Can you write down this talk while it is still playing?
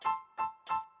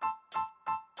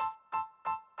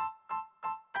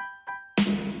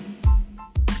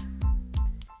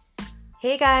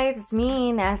Hey guys, it's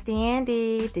me, Nasty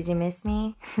Andy. Did you miss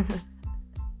me?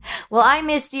 Well, I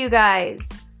missed you guys.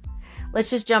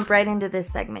 Let's just jump right into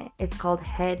this segment. It's called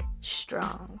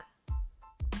Headstrong.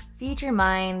 Feed your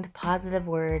mind positive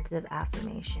words of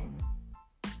affirmation.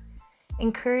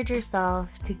 Encourage yourself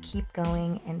to keep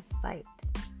going and fight.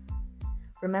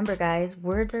 Remember, guys,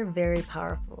 words are very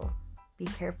powerful. Be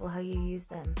careful how you use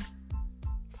them.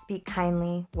 Speak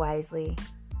kindly, wisely,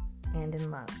 and in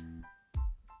love.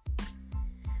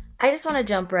 I just want to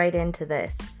jump right into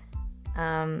this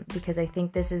because I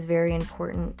think this is very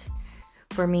important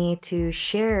for me to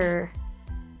share,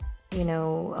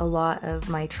 a lot of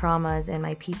my traumas and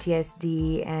my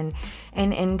PTSD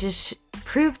and just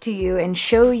prove to you and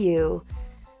show you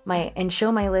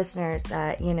show my listeners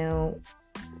that,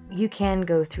 you can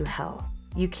go through hell.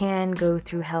 You can go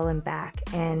through hell and back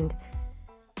and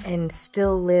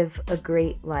still live a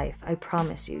great life. I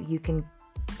promise you. You can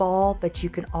fall, but you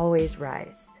can always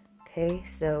rise. Okay,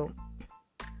 so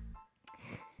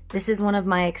this is one of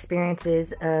my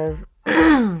experiences of,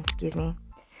 of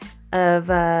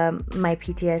my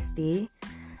PTSD.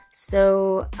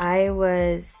 So I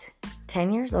was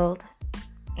 10 years old,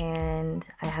 and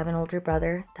I have an older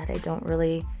brother that I don't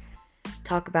really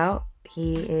talk about.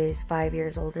 He is 5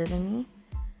 years older than me.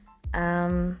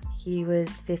 He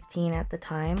was 15 at the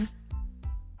time,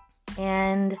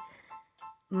 and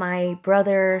my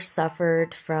brother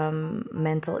suffered from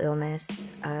mental illness.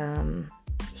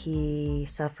 He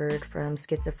suffered from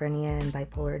schizophrenia and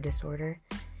bipolar disorder.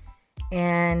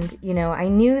 And, I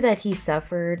knew that he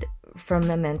suffered from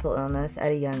the mental illness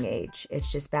at a young age.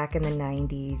 It's just back in the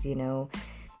 90s,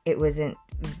 it wasn't,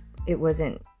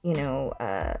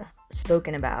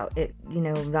 spoken about.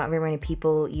 Not very many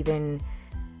people even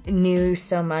knew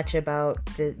so much about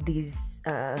these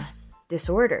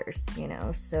disorders,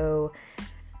 so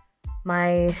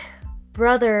my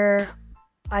brother,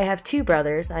 I have two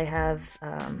brothers. I have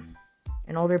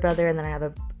an older brother, and then I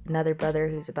have another brother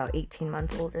who's about 18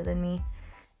 months older than me.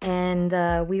 And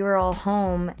we were all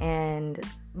home, and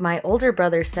my older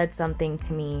brother said something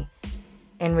to me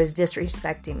and was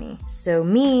disrespecting me. So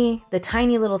me, the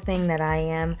tiny little thing that I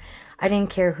am, I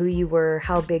didn't care who you were,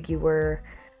 how big you were.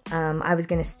 I was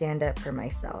going to stand up for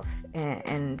myself,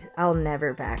 and I'll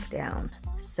never back down.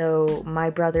 So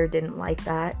my brother didn't like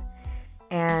that.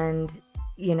 And,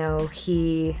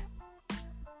 he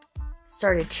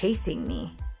started chasing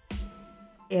me.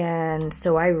 And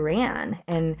so I ran.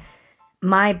 And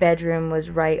my bedroom was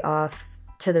right off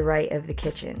to the right of the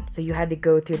kitchen. So you had to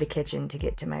go through the kitchen to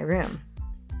get to my room.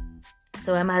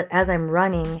 So as I'm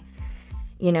running,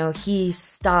 he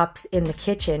stops in the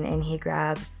kitchen and he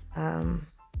grabs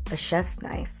a chef's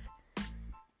knife.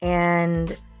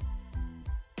 And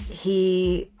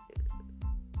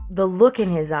the look in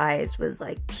his eyes was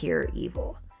like pure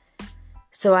evil.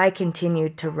 So I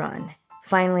continued to run.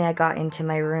 Finally, I got into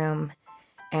my room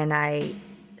and I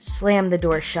slammed the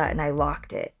door shut and I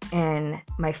locked it. And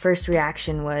my first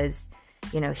reaction was,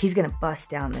 he's going to bust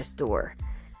down this door.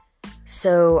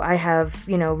 So I have,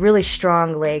 really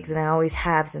strong legs, and I always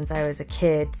have since I was a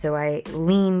kid. So I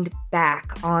leaned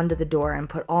back onto the door and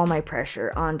put all my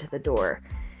pressure onto the door,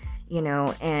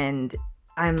 and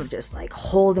I'm just like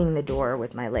holding the door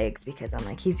with my legs because I'm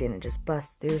like, he's going to just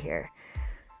bust through here.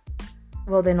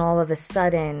 Well, then all of a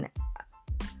sudden,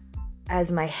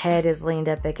 as my head is leaned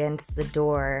up against the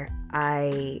door,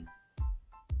 I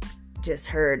just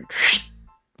heard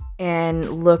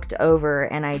and looked over,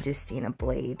 and I just seen a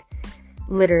blade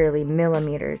literally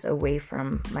millimeters away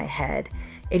from my head.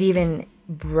 It even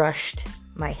brushed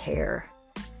my hair.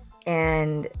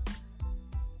 And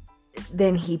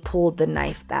then he pulled the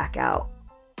knife back out.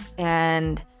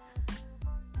 And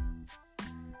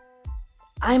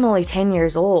I'm only 10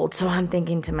 years old, so I'm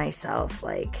thinking to myself,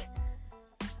 like,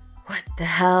 what the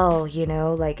hell,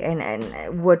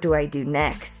 and what do I do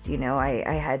next?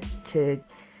 I had to,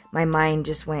 my mind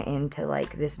just went into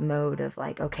like this mode of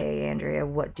like, okay, Andrea,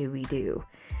 what do we do?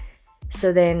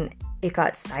 So then it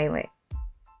got silent,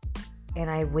 and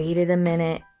I waited a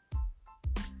minute,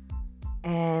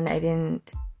 and I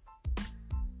didn't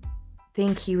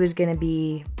think he was going to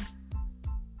be,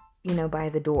 by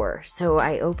the door. So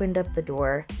I opened up the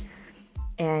door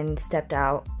and stepped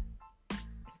out,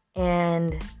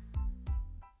 and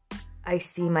I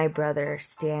see my brother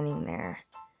standing there,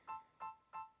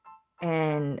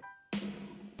 and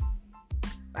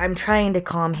I'm trying to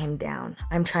calm him down.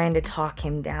 I'm trying to talk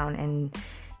him down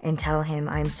and tell him,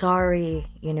 I'm sorry,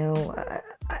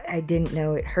 I didn't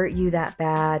know it hurt you that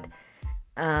bad.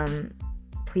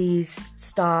 Please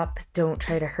stop. Don't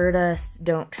try to hurt us.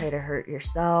 Don't try to hurt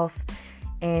yourself.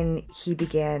 And he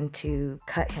began to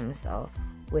cut himself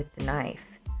with the knife.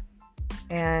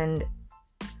 And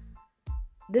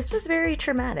this was very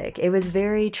traumatic. It was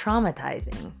very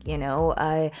traumatizing, you know.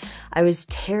 I was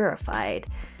terrified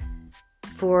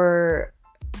for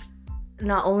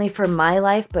not only for my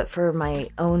life, but for my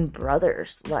own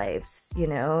brothers' lives, you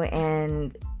know.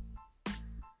 And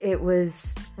it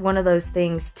was one of those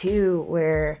things too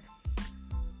where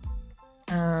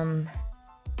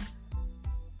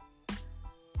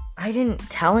I didn't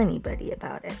tell anybody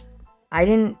about it. I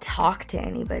didn't talk to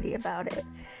anybody about it.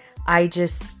 I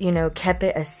just, you know, kept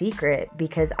it a secret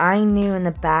because I knew in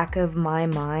the back of my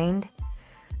mind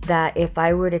that if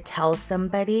I were to tell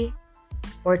somebody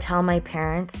or tell my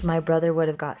parents, my brother would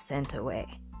have got sent away.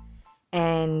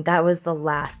 And that was the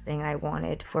last thing I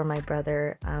wanted for my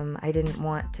brother. I didn't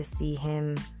want to see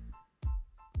him,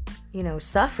 you know,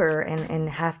 suffer and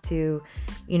have to,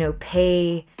 you know,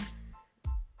 pay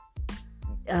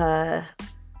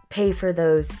for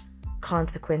those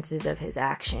consequences of his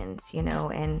actions, you know,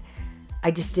 and I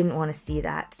just didn't want to see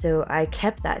that. So I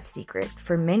kept that secret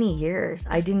for many years.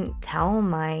 I didn't tell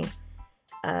my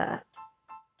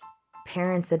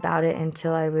parents about it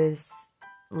until I was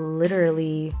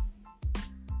literally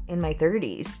in my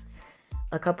 30s,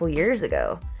 a couple years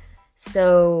ago.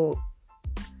 So,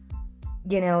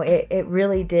 you know, it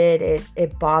really did.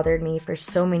 It bothered me for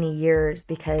so many years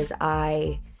because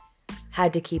I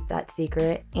had to keep that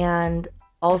secret. And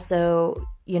also,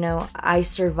 you know, I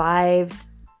survived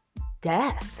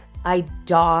death. I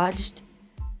dodged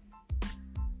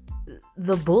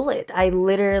the bullet. I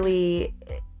literally,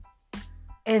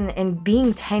 and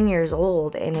being 10 years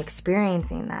old and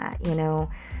experiencing that, you know,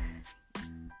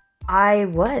 I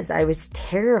was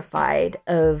terrified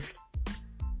of,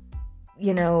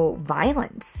 you know,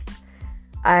 violence.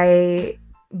 I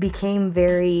became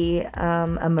very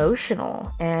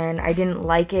emotional, and I didn't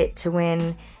like it to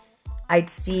when I'd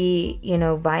see, you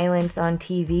know, violence on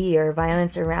TV or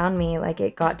violence around me. Like,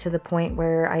 it got to the point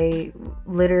where I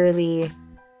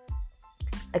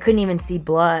couldn't even see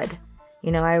blood.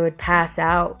 You know, I would pass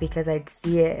out because I'd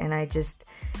see it, and I just,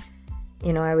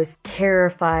 you know, I was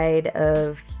terrified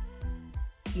of,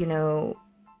 you know,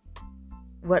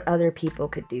 what other people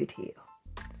could do to you.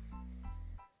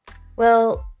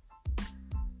 Well,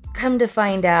 come to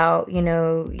find out, you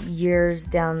know, years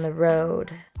down the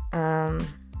road,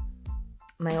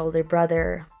 my older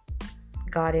brother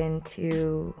got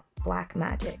into black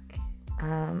magic,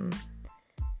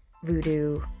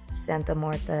 voodoo, Santa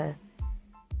Muerta.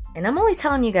 And I'm only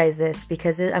telling you guys this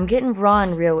because I'm getting raw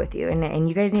and real with you. And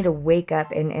you guys need to wake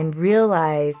up and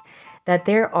realize that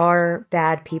there are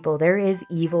bad people. There is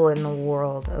evil in the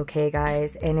world, okay,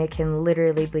 guys? And it can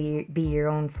literally be your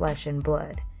own flesh and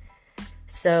blood.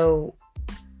 So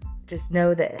just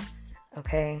know this,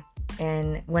 okay?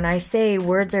 And when I say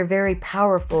words are very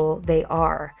powerful, they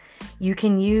are. You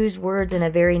can use words in a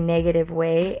very negative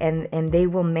way, and they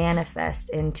will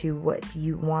manifest into what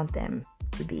you want them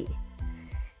to be.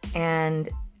 And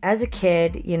as a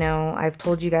kid, you know, I've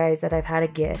told you guys that I've had a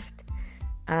gift.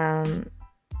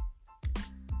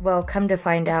 Well, come to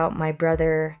find out, my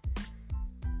brother,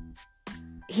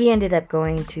 he ended up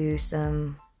going to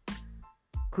some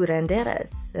curanderas,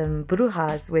 some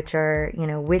brujas, which are, you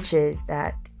know, witches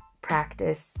that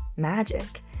practice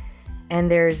magic. And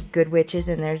there's good witches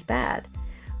and there's bad.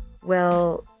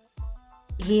 Well,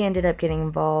 he ended up getting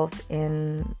involved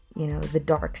in, you know, the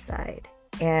dark side.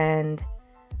 And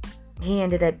he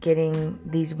ended up getting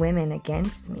these women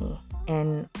against me.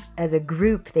 And as a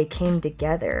group, they came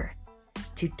together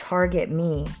to target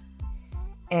me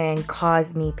and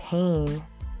cause me pain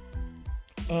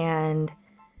and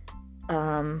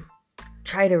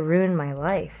try to ruin my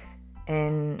life.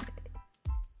 And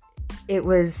it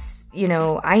was, you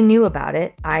know, I knew about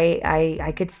it.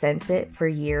 I could sense it for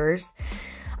years.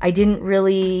 I didn't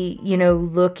really, you know,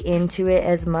 look into it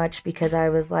as much because I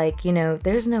was like, you know,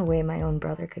 there's no way my own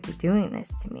brother could be doing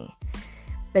this to me.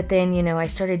 But then, you know, I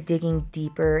started digging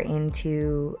deeper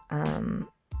into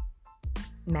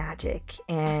magic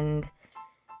and,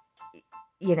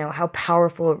 you know, how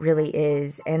powerful it really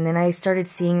is. And then I started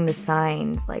seeing the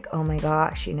signs, like, oh my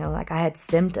gosh, you know, like I had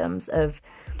symptoms of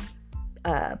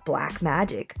black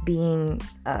magic being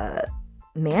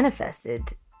manifested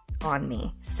on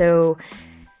me. So,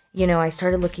 you know, I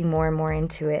started looking more and more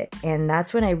into it. And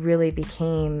that's when I really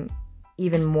became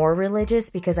even more religious,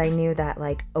 because I knew that,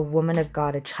 like, a woman of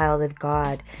God, a child of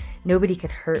God, nobody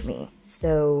could hurt me.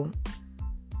 So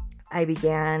I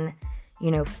began,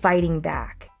 you know, fighting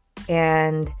back.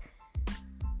 And,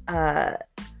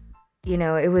 you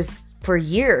know, it was for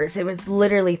years. It was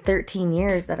literally 13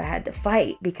 years that I had to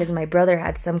fight because my brother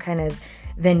had some kind of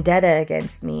vendetta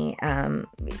against me.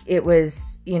 It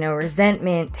was,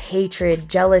 resentment, hatred,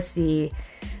 jealousy,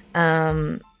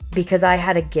 because I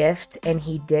had a gift and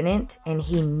he didn't, and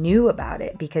he knew about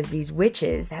it because these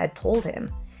witches had told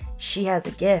him she has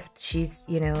a gift. She's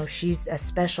a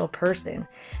special person.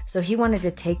 So he wanted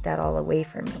to take that all away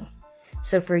from me.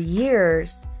 So for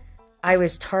years, I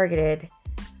was targeted,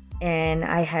 and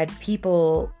I had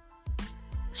people,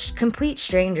 complete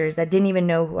strangers that didn't even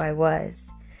know who I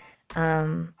was,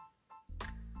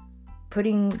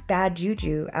 putting bad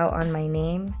juju out on my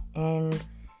name and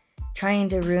trying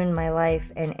to ruin my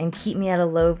life and keep me at a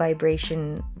low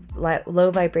vibrational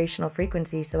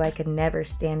frequency so I could never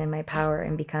stand in my power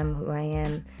and become who I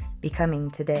am becoming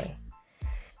today.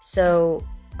 So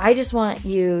I just want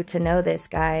you to know this,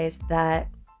 guys, that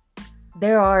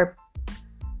there are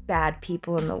bad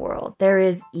people in the world. There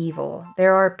is evil.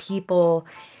 There are people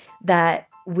that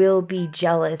will be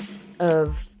jealous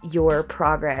of your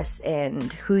progress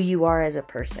and who you are as a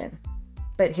person.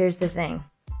 But here's the thing.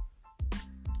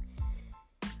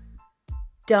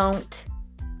 Don't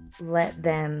let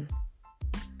them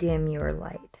dim your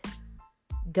light.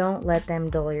 Don't let them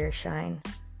dull your shine.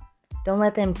 Don't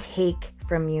let them take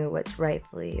from you what's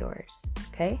rightfully yours,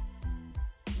 okay?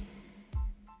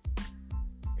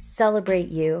 Celebrate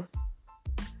you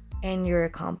and your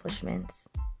accomplishments.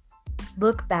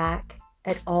 Look back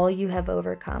at all you have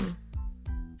overcome.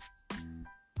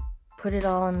 Put it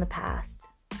all in the past.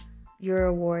 You're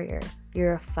a warrior.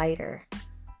 You're a fighter.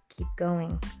 Keep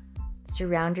going.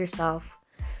 Surround yourself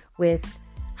with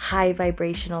high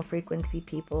vibrational frequency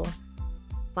people.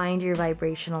 Find your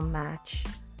vibrational match.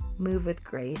 Move with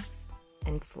grace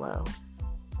and flow.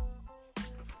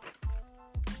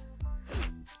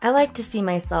 I like to see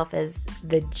myself as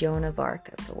the Joan of Arc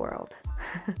of the world.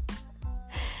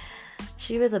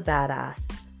 She was a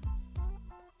badass.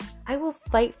 I will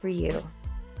fight for you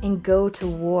and go to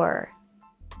war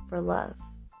for love.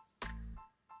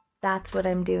 That's what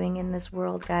I'm doing in this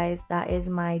world, guys. That is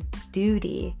my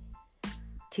duty,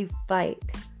 to fight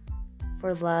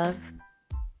for love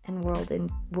and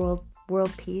world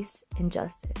peace and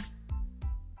justice.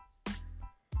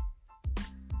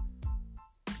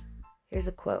 Here's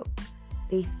a quote.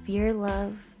 They fear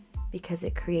love because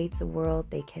it creates a world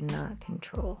they cannot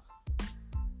control.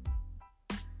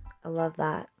 I love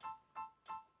that.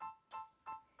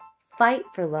 Fight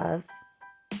for love.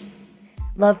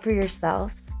 Love for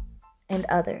yourself and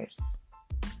others.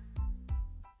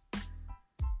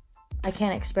 I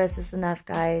can't express this enough,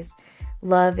 guys.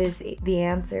 Love is the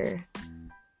answer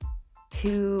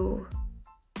to...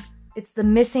 It's the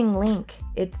missing link.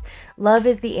 Love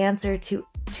is the answer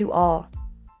to all.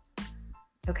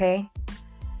 Okay?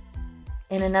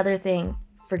 And another thing,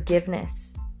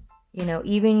 forgiveness.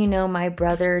 Even my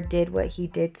brother did what he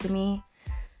did to me,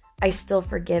 I still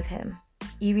forgive him.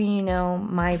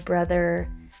 Even my brother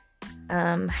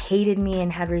hated me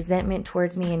and had resentment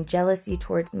towards me and jealousy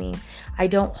towards me, I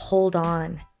don't hold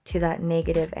on to that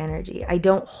negative energy. I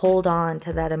don't hold on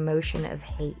to that emotion of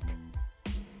hate.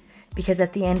 Because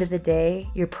at the end of the day,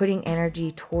 you're putting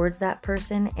energy towards that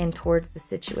person and towards the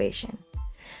situation.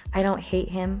 I don't hate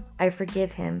him. I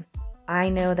forgive him. I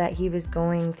know that he was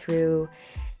going through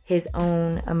his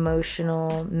own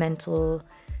emotional, mental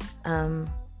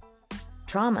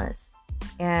traumas.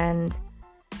 And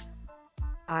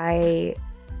I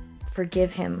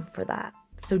forgive him for that.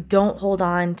 So don't hold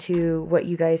on to what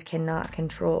you guys cannot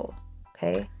control,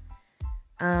 okay?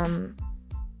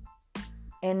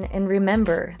 And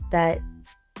remember that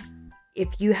if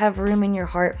you have room in your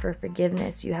heart for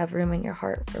forgiveness, you have room in your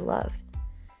heart for love.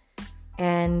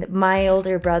 And my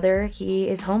older brother, he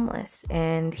is homeless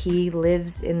and he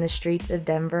lives in the streets of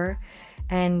Denver.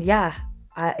 And yeah,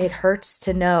 it hurts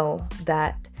to know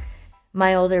that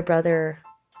my older brother,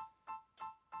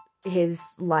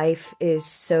 his life is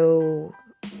so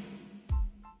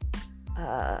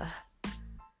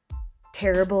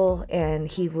terrible,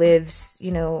 and he lives,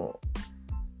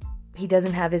 he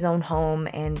doesn't have his own home,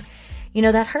 and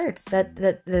that hurts.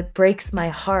 That breaks my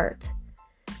heart.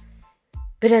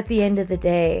 But at the end of the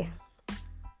day,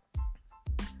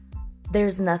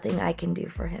 there's nothing I can do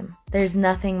for him. There's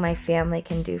nothing my family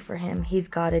can do for him. He's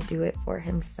got to do it for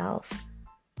himself.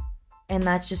 And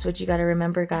that's just what you got to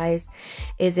remember, guys,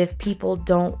 is if people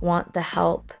don't want the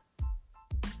help,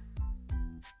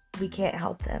 we can't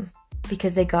help them,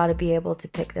 because they got to be able to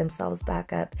pick themselves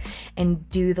back up and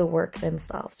do the work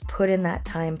themselves. Put in that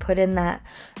time, put in that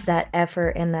effort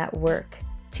and that work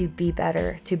to be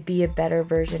better, to be a better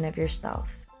version of yourself.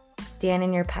 Stand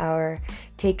in your power,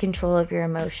 take control of your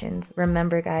emotions.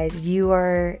 Remember, guys, you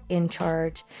are in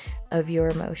charge of your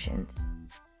emotions.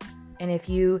 And if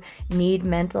you need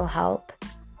mental help,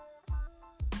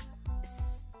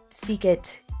 seek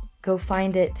it, go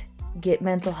find it, get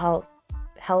mental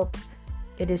help.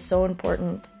 It is so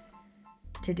important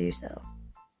to do so.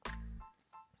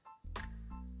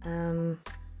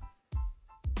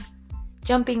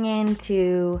 Jumping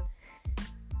into,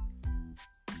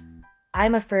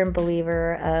 I'm a firm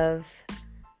believer of,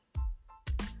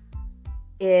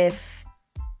 if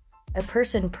a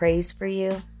person prays for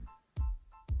you,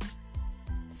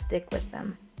 stick with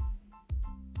them.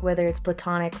 Whether it's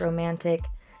platonic, romantic,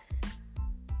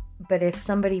 but if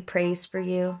somebody prays for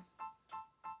you,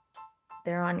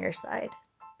 they're on your side.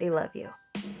 They love you.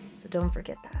 So don't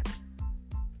forget that.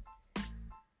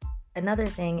 Another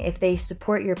thing, if they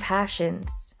support your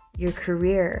passions, your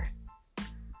career,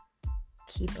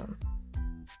 keep them.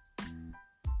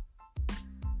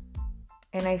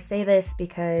 And I say this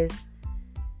because,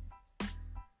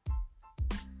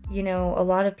 you know, a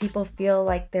lot of people feel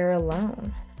like they're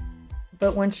alone.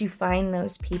 But once you find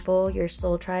those people, your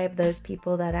soul tribe, those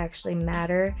people that actually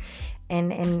matter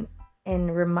and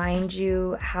remind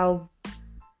you how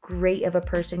great of a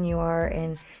person you are,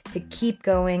 and to keep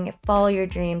going, follow your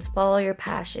dreams, follow your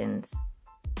passions,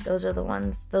 those are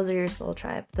your soul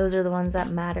tribe. Those are the ones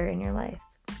that matter in your life.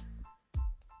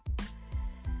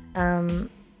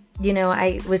 You know,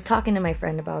 I was talking to my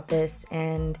friend about this,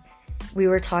 and we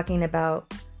were talking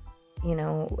about, you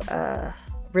know,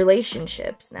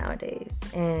 relationships nowadays,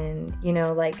 and, you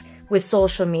know, like with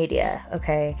social media.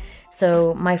 Okay,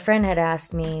 so my friend had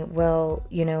asked me, well,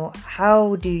 you know,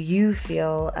 how do you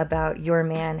feel about your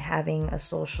man having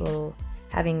social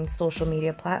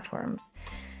media platforms?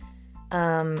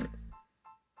 And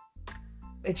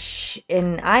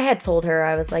I had told her,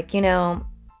 I was like, you know,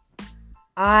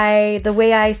 the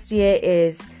way I see it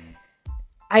is,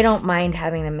 I don't mind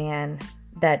having a man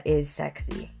that is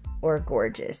sexy or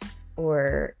gorgeous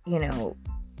or, you know,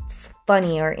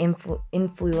 funny or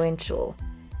influential,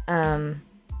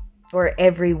 or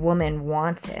every woman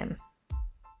wants him.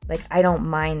 Like, I don't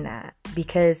mind that,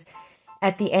 because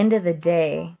at the end of the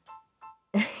day,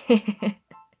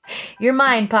 you're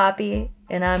mine, Poppy,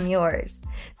 and I'm yours.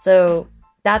 So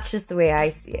that's just the way I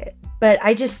see it. But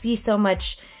I just see so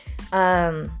much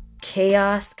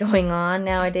chaos going on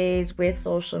nowadays with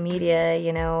social media.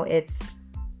 You know, it's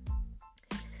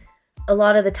a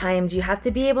lot of the times you have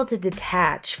to be able to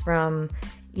detach from,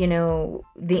 you know,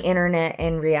 the internet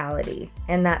and reality.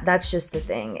 And that's just the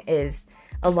thing, is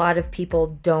a lot of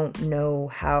people don't know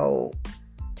how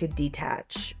to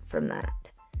detach from that.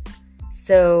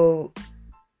 So,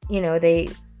 you know, they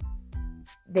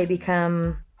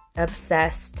become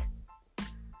obsessed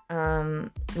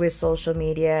with social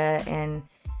media and,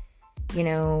 you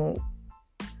know,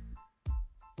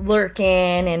 lurking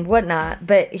and whatnot.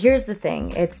 But here's the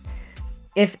thing, it's,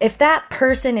 if that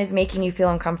person is making you feel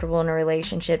uncomfortable in a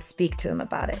relationship, speak to them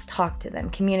about it. Talk to them.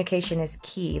 Communication is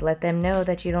key. Let them know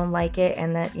that you don't like it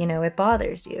and that, you know, it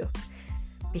bothers you,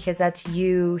 because that's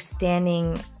you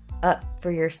standing up for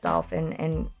yourself,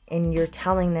 and you're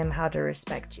telling them how to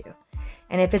respect you.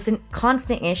 And if it's a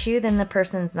constant issue, then the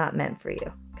person's not meant for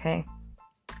you. Okay.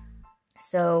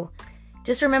 So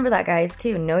just remember that, guys,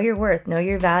 too. Know your worth, know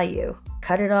your value.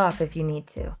 Cut it off if you need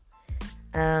to.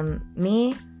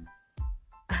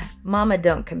 Mama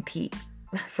don't compete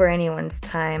for anyone's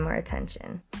time or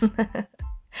attention.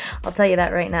 I'll tell you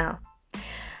that right now.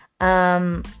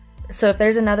 So if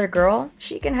there's another girl,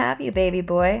 she can have you, baby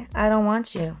boy. I don't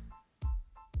want you.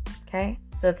 Okay?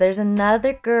 So if there's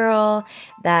another girl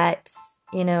that's,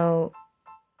 you know,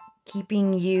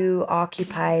 keeping you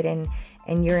occupied and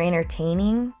you're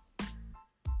entertaining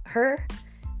her,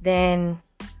 then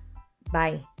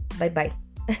bye. Bye-bye.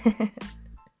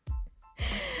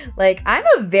 Like, I'm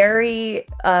a very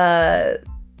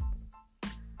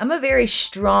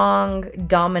strong,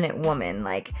 dominant woman.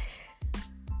 Like,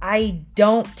 I'm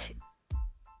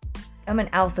an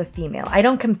alpha female. I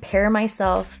don't compare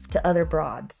myself to other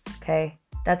broads, okay?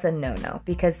 That's a no-no,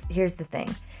 because here's the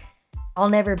thing. I'll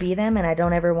never be them, and I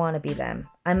don't ever want to be them.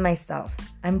 I'm myself.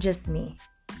 I'm just me,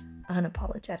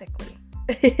 unapologetically.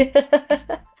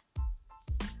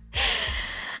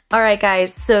 All right,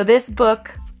 guys. So this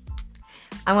book,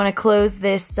 I want to close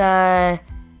this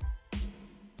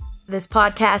this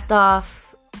podcast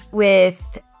off with,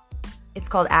 it's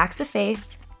called Acts of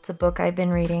Faith. It's a book I've been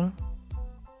reading.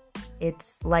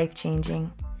 It's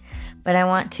life-changing. But I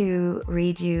want to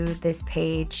read you this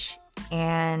page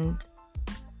and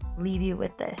leave you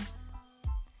with this.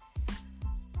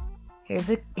 Here's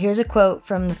a quote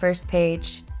from the first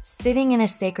page. Sitting in a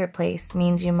sacred place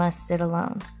means you must sit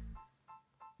alone.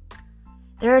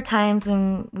 There are times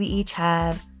when we each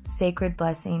have sacred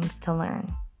blessings to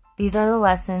learn. These are the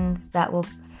lessons that will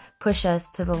push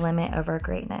us to the limit of our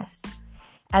greatness.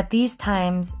 At these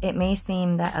times, it may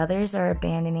seem that others are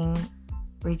abandoning,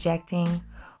 rejecting,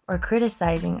 or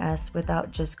criticizing us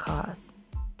without just cause.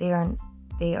 They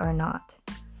are not.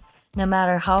 No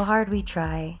matter how hard we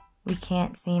try, we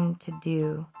can't seem to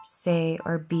do, say,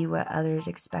 or be what others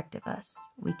expect of us.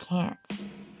 We can't.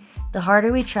 The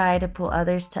harder we try to pull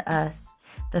others to us,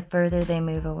 the further they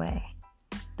move away.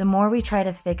 The more we try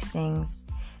to fix things,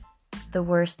 the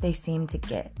worse they seem to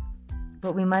get.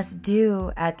 What we must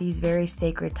do at these very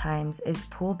sacred times is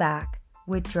pull back,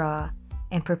 withdraw,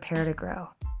 and prepare to grow.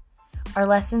 Our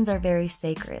lessons are very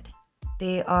sacred.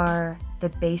 They are the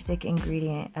basic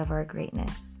ingredient of our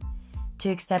greatness. To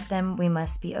accept them, we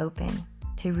must be open.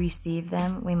 To receive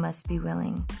them, we must be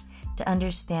willing. To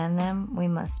understand them, we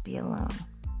must be alone.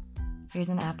 Here's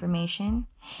an affirmation.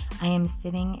 I am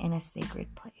sitting in a sacred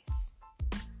place.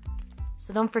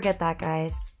 So don't forget that,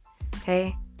 guys.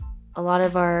 Okay? A lot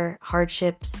of our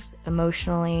hardships,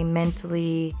 emotionally,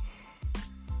 mentally,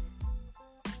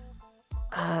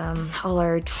 all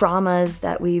our traumas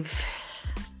that we've,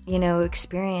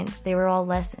 experienced, they were all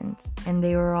lessons, and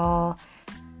they were all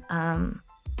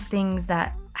things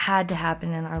that had to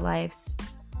happen in our lives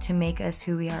to make us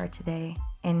who we are today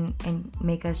and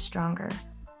make us stronger.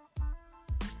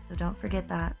 So don't forget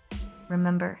that.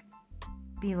 Remember,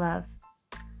 be love,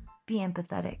 be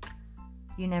empathetic.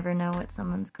 You never know what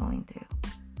someone's going through.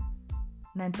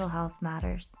 Mental health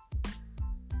matters.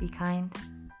 Be kind.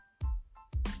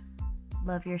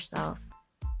 Love yourself.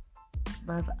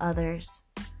 Love others.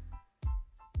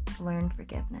 Learn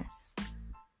forgiveness.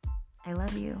 I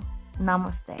love you.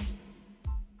 Namaste.